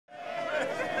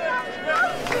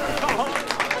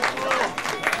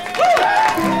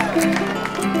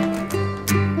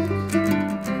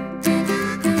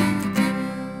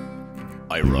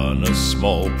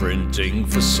printing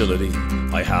facility.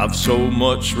 I have so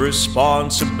much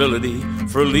responsibility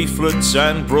for leaflets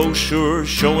and brochures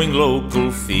showing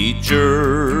local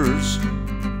features.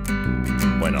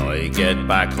 When I get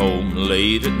back home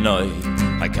late at night,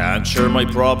 I can't share my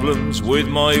problems with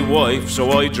my wife,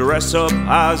 so I dress up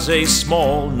as a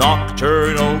small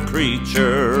nocturnal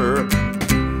creature.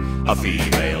 A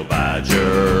female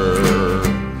badger,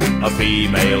 a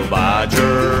female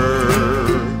badger.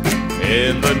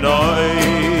 In the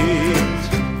night,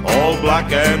 all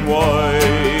black and white.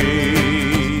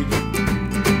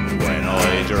 When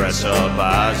I dress up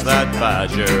as that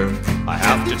badger, I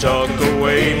have to tuck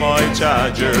away my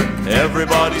tadger.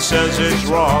 Everybody says it's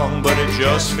wrong, but it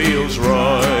just feels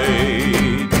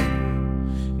right.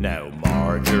 Now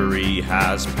Marjorie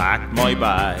has packed my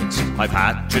bags. I've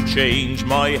had to change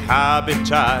my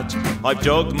habitat. I've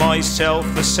dug myself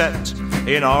a set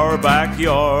in our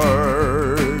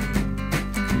backyard.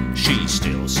 She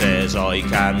still says I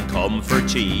can come for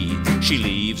tea. She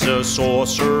leaves a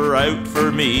saucer out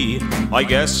for me. I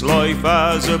guess life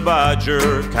as a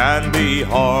badger can be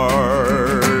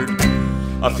hard.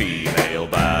 A female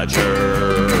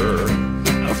badger,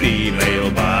 a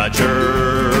female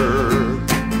badger.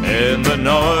 In the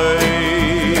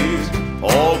night,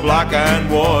 all black and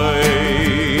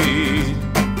white.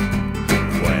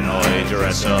 When I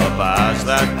dress up as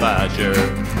that badger,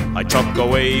 I tuck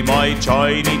away my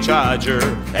tiny tadger.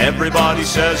 Everybody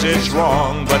says it's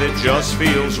wrong, but it just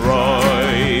feels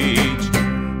right.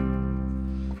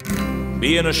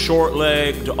 Being a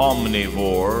short-legged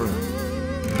omnivore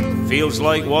feels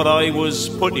like what I was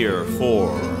put here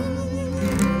for,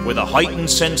 with a heightened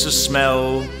sense of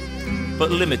smell,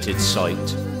 but limited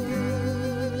sight.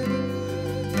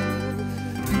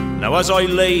 Now as I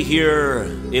lay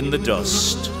here in the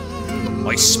dust,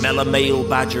 I smell a male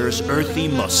badger's earthy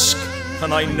musk,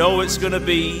 and I know it's gonna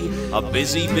be a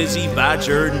busy, busy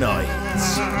badger night.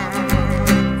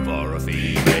 For a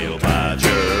female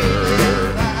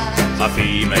badger, a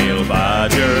female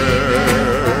badger.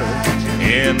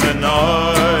 In the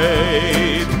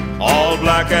night, all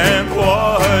black and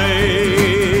white.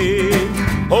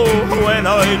 Oh, when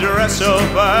I dress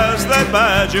up as that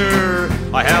badger,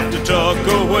 I have to tuck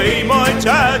away my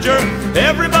tadger.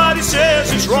 Everybody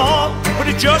says it's wrong, but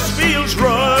it just feels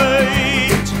right.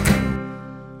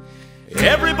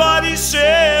 Everybody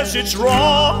says it's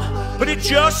wrong, but it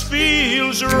just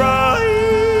feels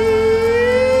right.